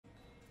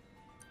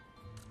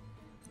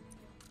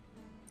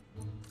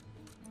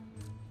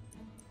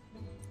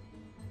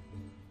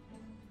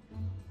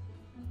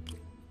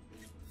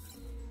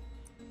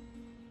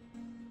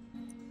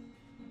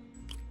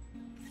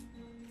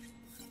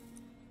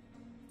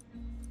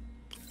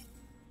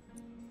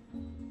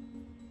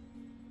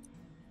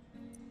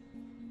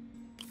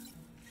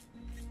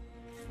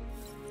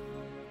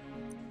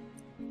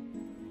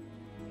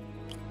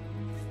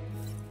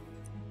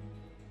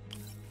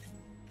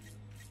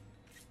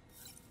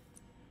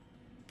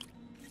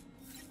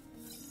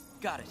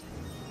Got it.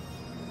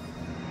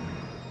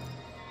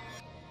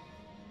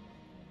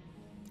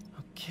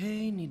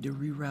 Okay, need to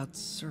reroute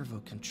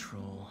servo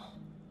control.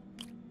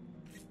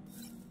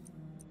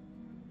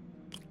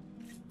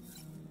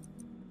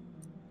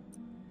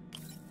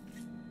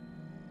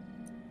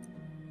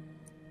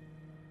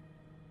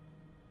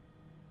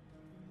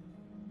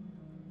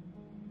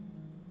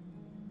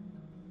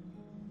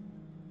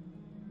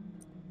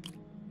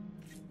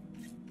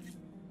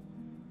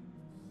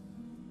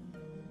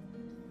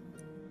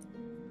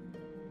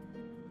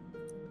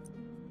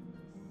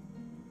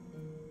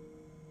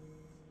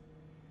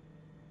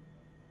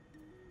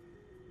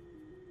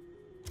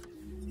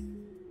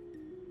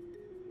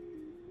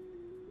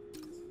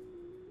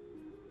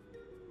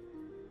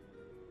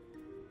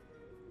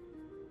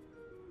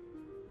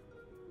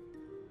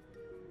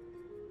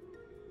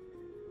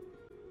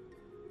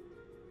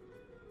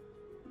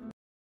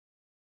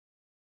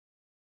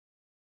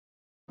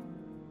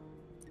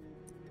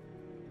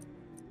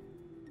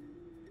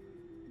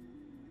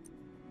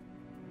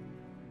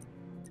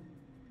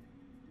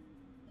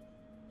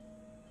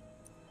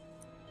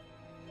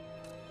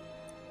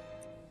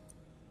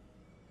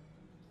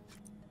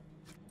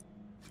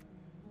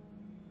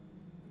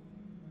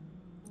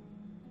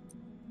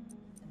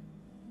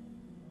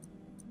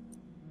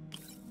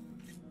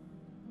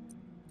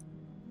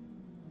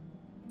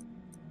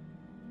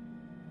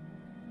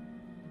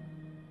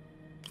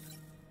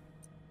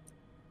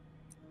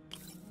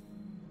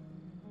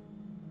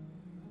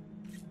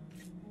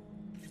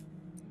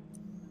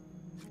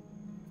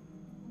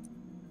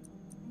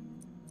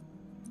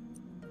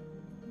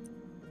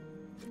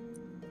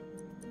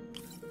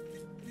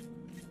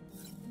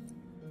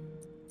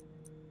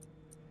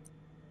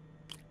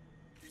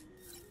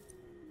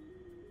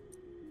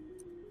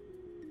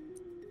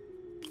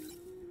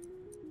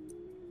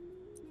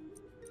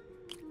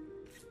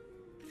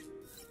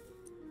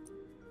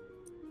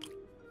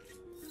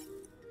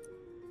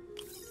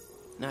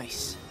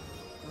 Nice.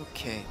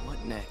 Okay, what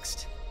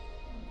next?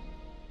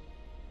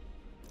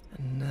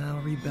 And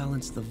now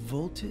rebalance the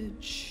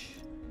voltage.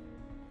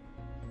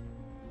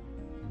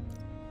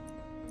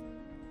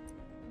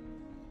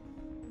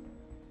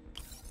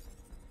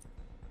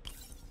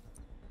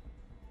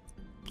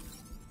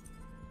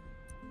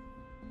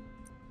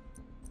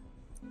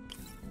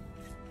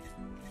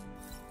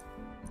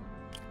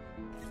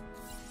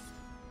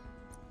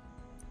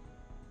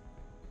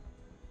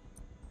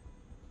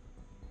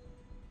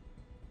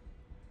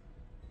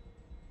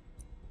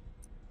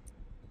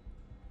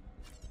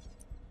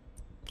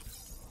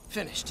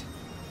 Finished.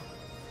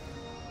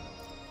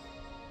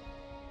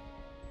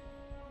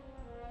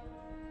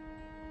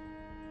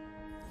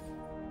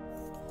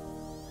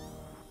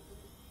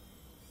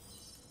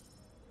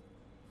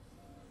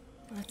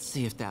 Let's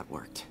see if that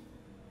worked.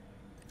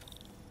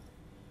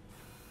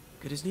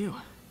 Good as new.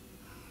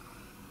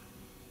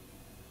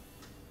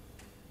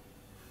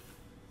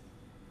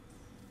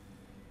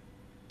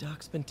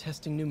 Doc's been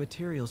testing new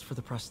materials for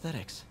the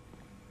prosthetics.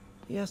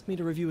 He asked me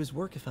to review his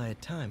work if I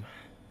had time.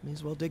 May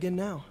as well dig in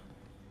now.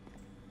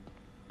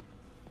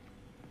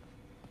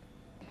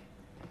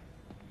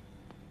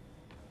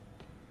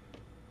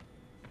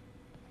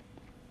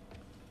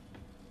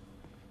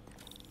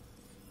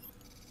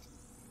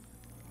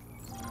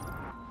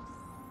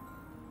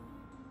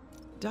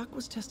 Doc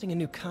was testing a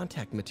new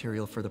contact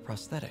material for the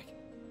prosthetic.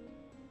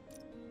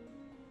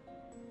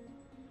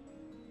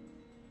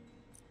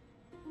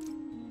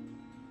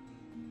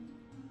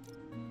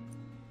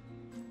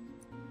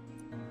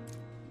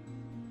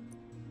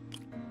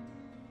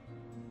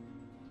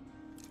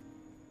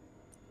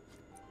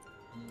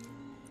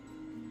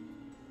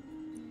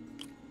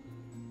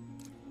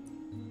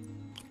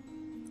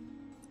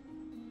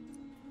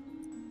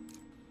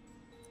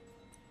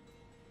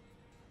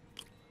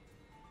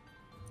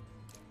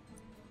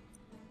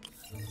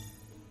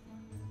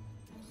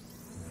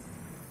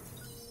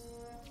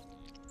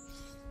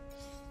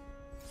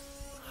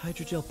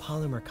 Hydrogel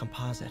polymer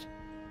composite.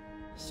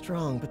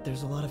 Strong, but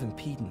there's a lot of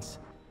impedance.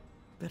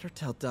 Better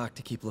tell Doc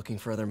to keep looking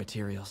for other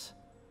materials.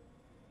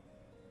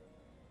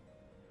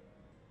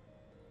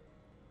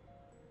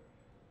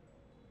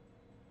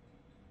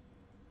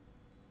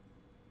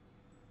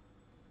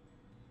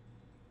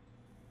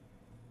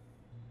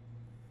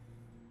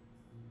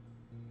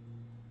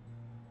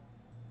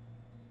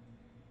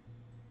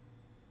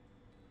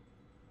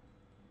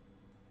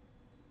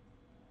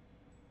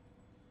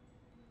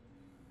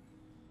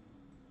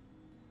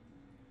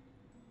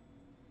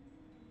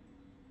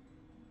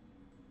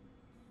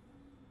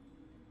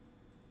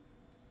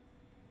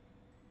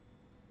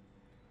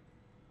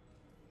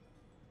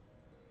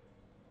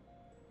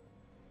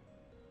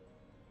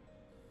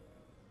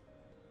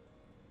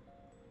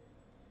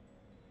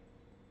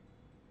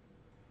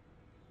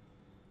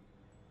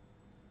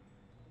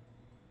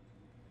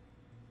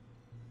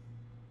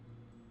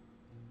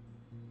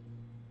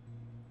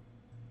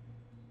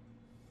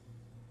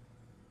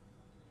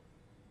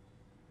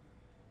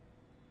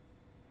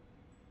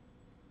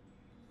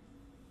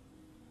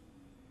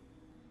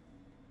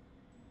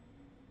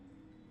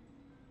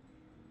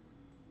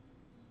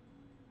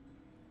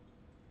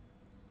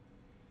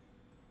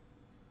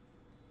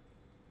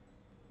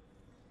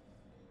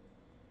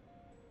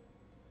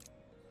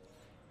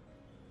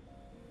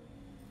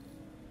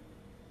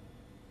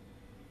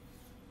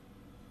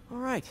 All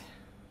right.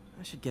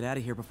 I should get out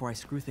of here before I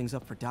screw things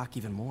up for Doc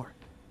even more.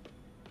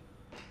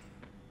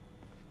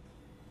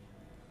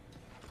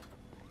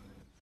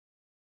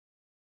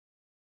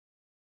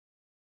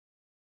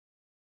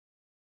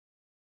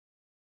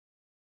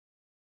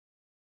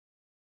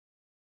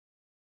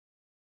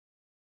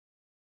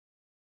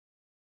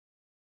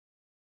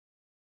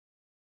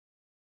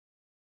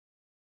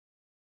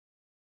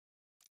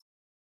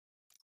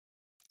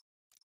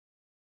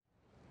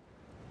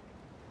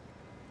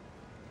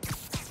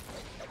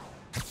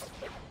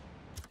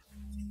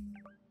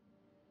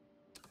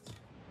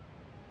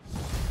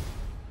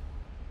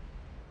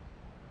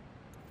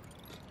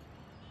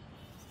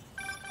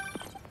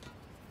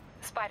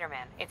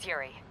 Spider-Man, it's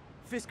Yuri.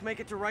 Fisk make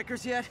it to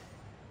Rikers yet?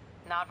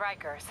 Not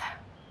Rikers.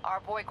 Our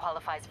boy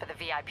qualifies for the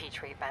VIP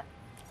treatment.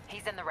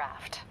 He's in the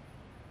raft.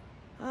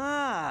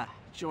 Ah,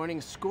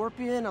 joining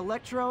Scorpion,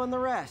 Electro, and the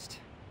rest.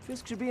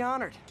 Fisk should be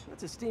honored.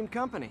 That's a steamed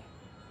company.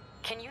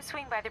 Can you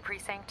swing by the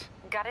precinct?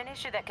 Got an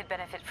issue that could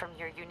benefit from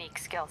your unique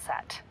skill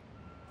set.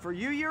 For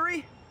you,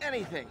 Yuri?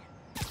 Anything.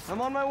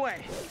 I'm on my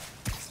way.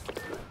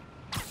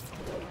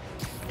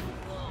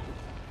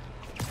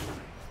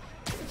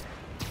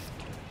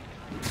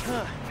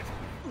 Huh.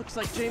 Looks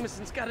like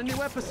Jameson's got a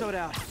new episode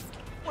out.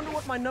 Wonder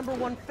what my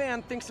 #1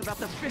 fan thinks about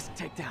the Fisk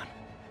takedown.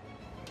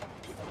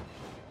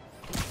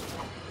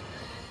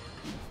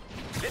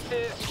 This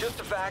is Just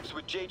the Facts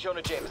with J.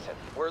 Jonah Jameson,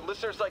 where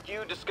listeners like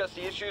you discuss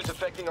the issues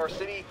affecting our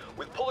city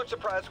with Pulitzer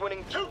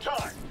Prize-winning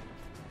two-time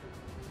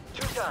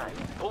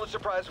Pulitzer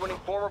Prize-winning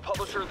former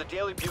publisher of the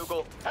Daily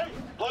Bugle. Hey,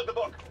 plug the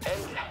book.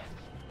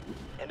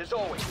 And as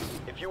always,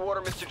 if you order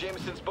Mr.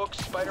 Jameson's books,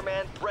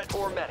 Spider-Man, Threat,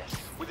 or Menace,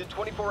 within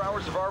 24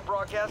 hours of our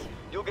broadcast,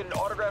 you'll get an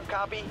autographed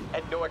copy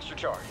at no extra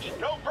charge.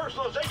 No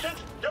personalizations,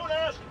 don't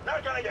ask,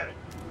 not gonna get it.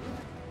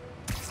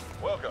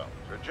 Welcome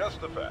to Just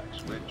the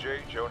Facts with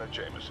J. Jonah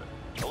Jameson,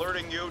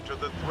 alerting you to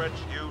the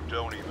threats you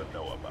don't even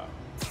know about.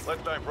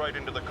 Let's dive right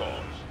into the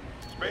cause.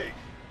 Speak.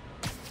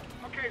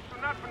 Okay,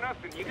 so not for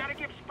nothing, you gotta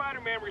give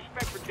Spider-Man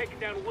respect for taking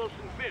down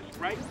Wilson Fisk,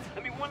 right?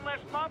 I mean, one less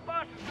mob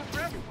boss is good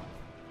for everyone.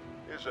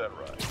 Is that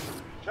right?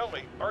 Tell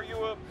me, are you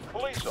a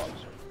police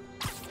officer?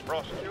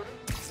 Prosecutor?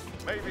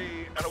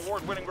 Maybe an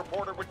award-winning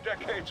reporter with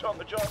decades on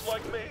the job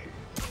like me?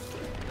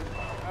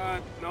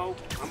 No,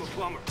 I'm a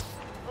plumber.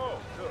 Oh,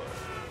 good.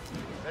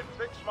 Then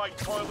fix my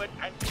toilet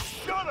and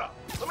shut up!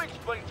 Let me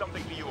explain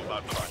something to you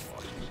about crime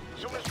bosses.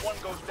 As soon as one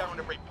goes down,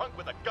 every punk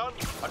with a gun,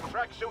 a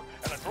tracksuit,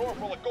 and a drawer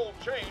full of gold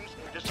chains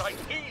decides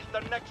he's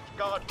the next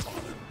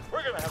godfather.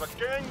 We're gonna have a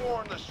gang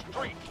war in the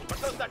street, but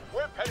does that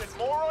whip-headed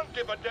moron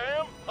give a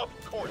damn? Of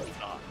course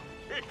not.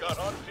 He got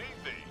on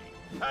TV.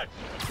 That's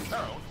what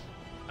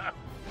counts.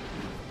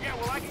 Yeah,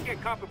 well, I can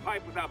get copper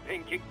pipe without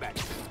paying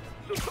kickbacks.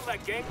 So till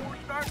that gang war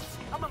starts,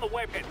 I'm on the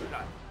webhead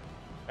side.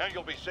 And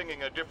you'll be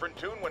singing a different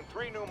tune when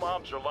 3 new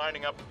mobs are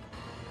lining up.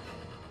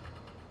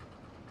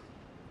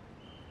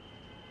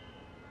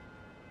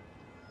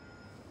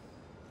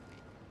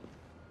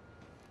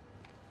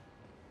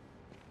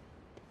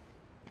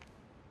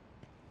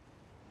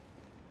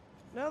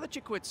 Now that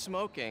you quit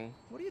smoking,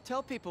 what do you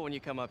tell people when you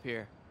come up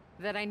here?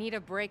 That I need a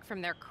break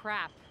from their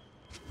crap.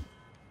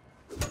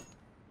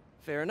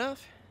 Fair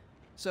enough.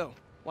 So,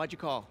 why'd you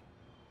call?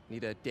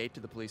 Need a date to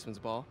the policeman's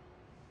ball?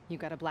 You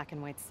got a black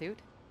and white suit?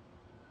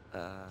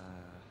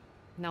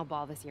 No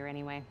ball this year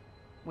anyway.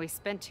 We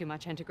spent too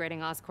much integrating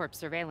Oscorp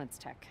surveillance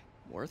tech.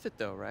 Worth it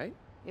though, right?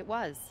 It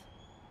was.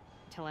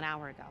 Till an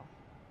hour ago.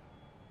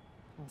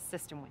 The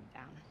system went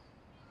down.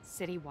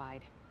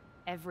 Citywide.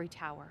 Every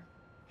tower.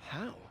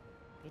 How?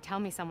 They tell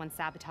me someone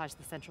sabotaged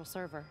the central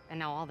server, and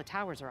now all the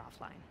towers are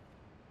offline.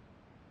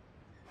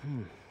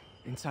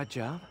 Inside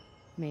job?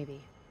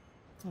 Maybe.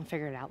 I'll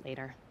figure it out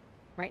later.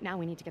 Right now,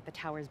 we need to get the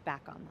towers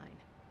back online.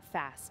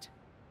 Fast.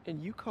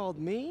 And you called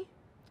me?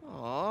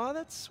 Aw,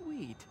 that's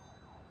sweet.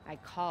 I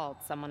called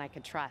someone I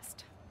could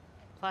trust.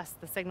 Plus,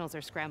 the signals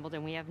are scrambled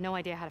and we have no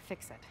idea how to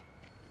fix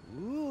it.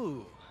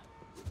 Ooh.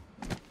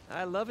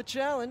 I love a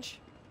challenge.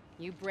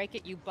 You break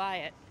it, you buy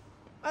it.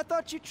 I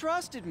thought you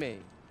trusted me.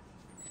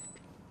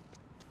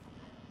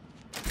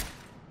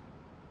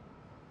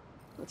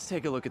 Let's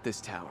take a look at this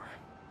tower.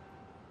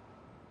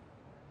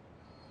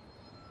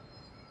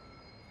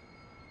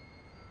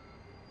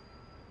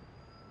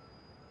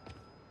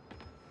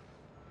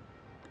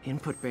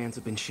 Input bands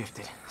have been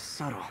shifted.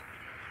 Subtle.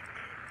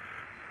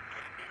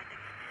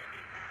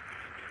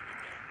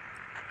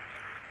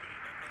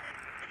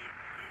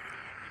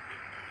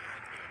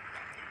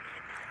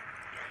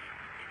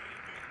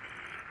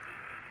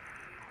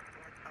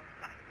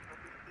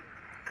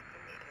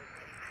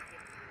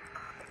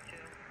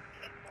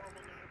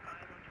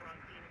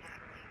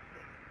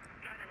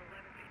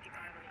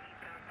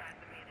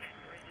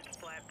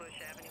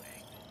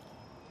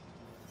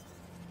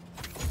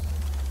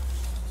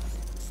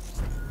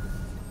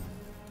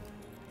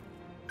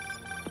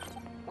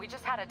 We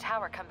just had a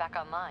tower come back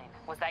online.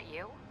 Was that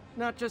you?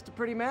 Not just a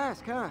pretty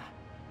mask, huh?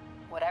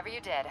 Whatever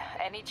you did,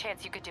 any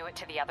chance you could do it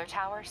to the other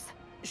towers?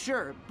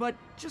 Sure, but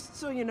just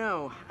so you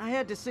know, I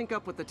had to sync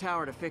up with the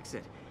tower to fix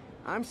it.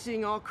 I'm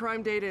seeing all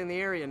crime data in the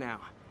area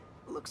now.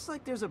 Looks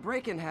like there's a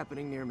break-in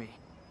happening near me.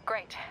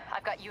 Great.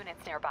 I've got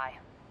units nearby.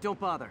 Don't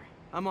bother.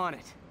 I'm on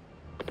it.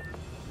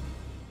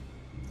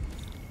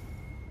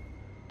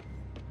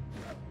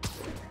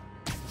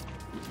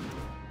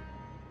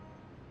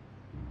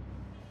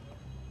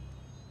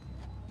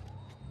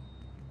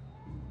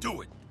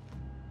 Do it!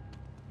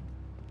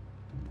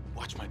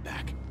 Watch my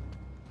back.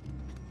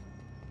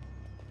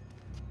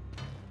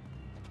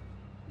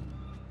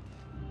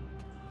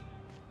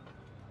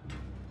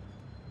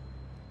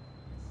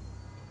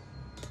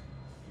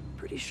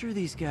 Pretty sure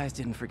these guys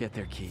didn't forget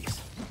their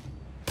keys.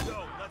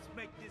 Yo, let's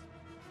make this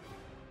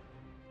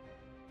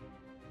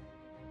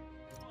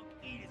punk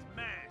eat his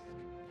mask.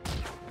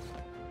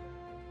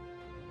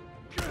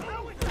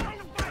 How is trying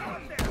to fight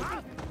up there,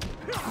 huh?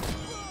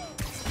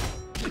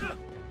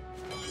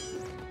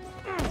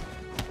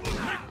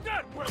 Like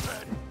that,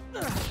 Webhead!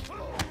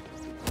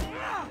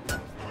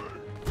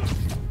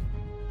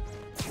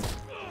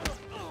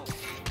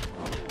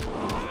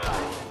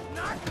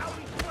 Not how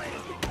he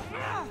plays!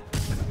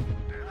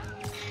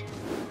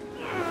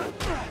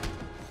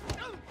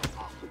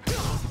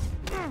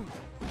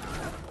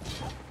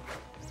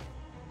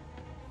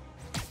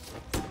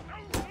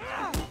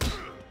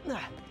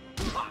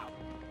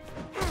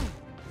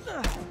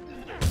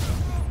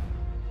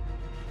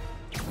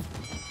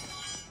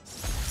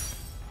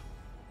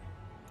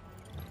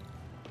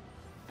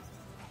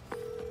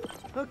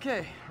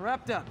 Okay,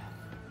 wrapped up.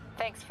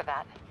 Thanks for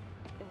that.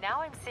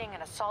 Now I'm seeing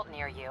an assault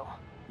near you.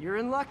 You're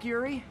in luck,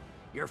 Yuri.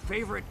 Your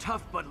favorite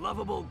tough but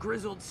lovable,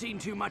 grizzled,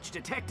 seen-too-much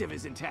detective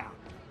is in town.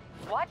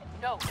 What?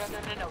 No.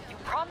 You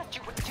promised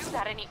you wouldn't do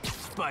that any—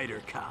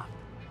 Spider Cop.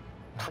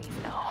 Please,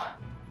 no.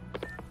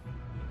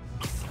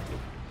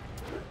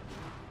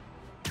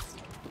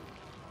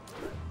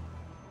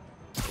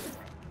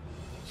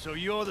 So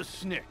you're the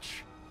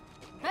snitch?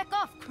 Back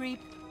off,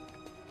 creep.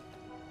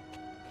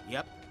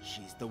 Yep,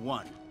 she's the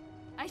one.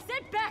 I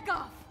said back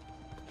off!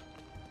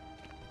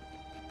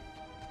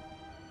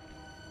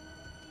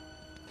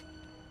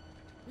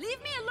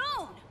 Leave me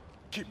alone!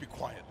 Keep it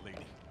quiet,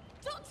 lady.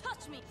 Don't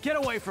touch me! Get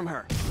away from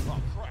her!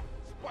 Oh, crap.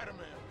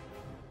 Spider-Man.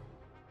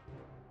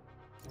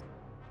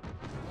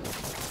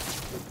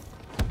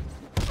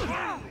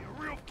 Finally,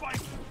 a real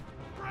fight!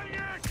 Ready,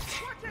 Ash!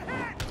 Watch your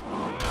head!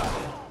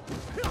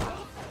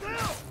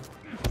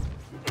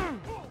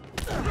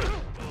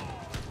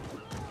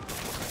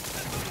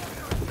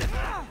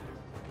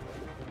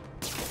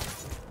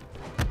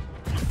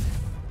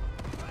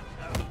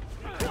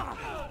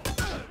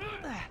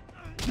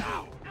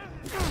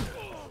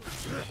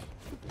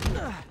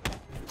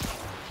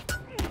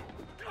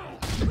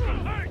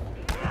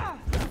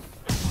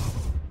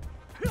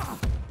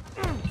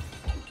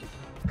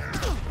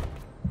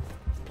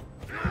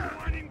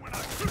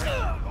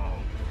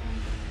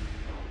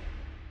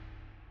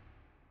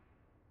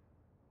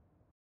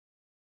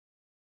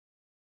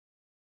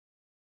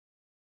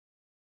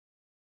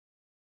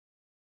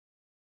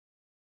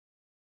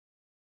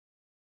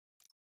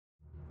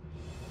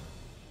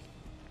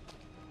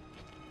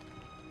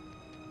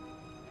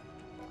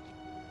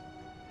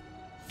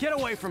 Get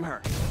away from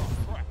her!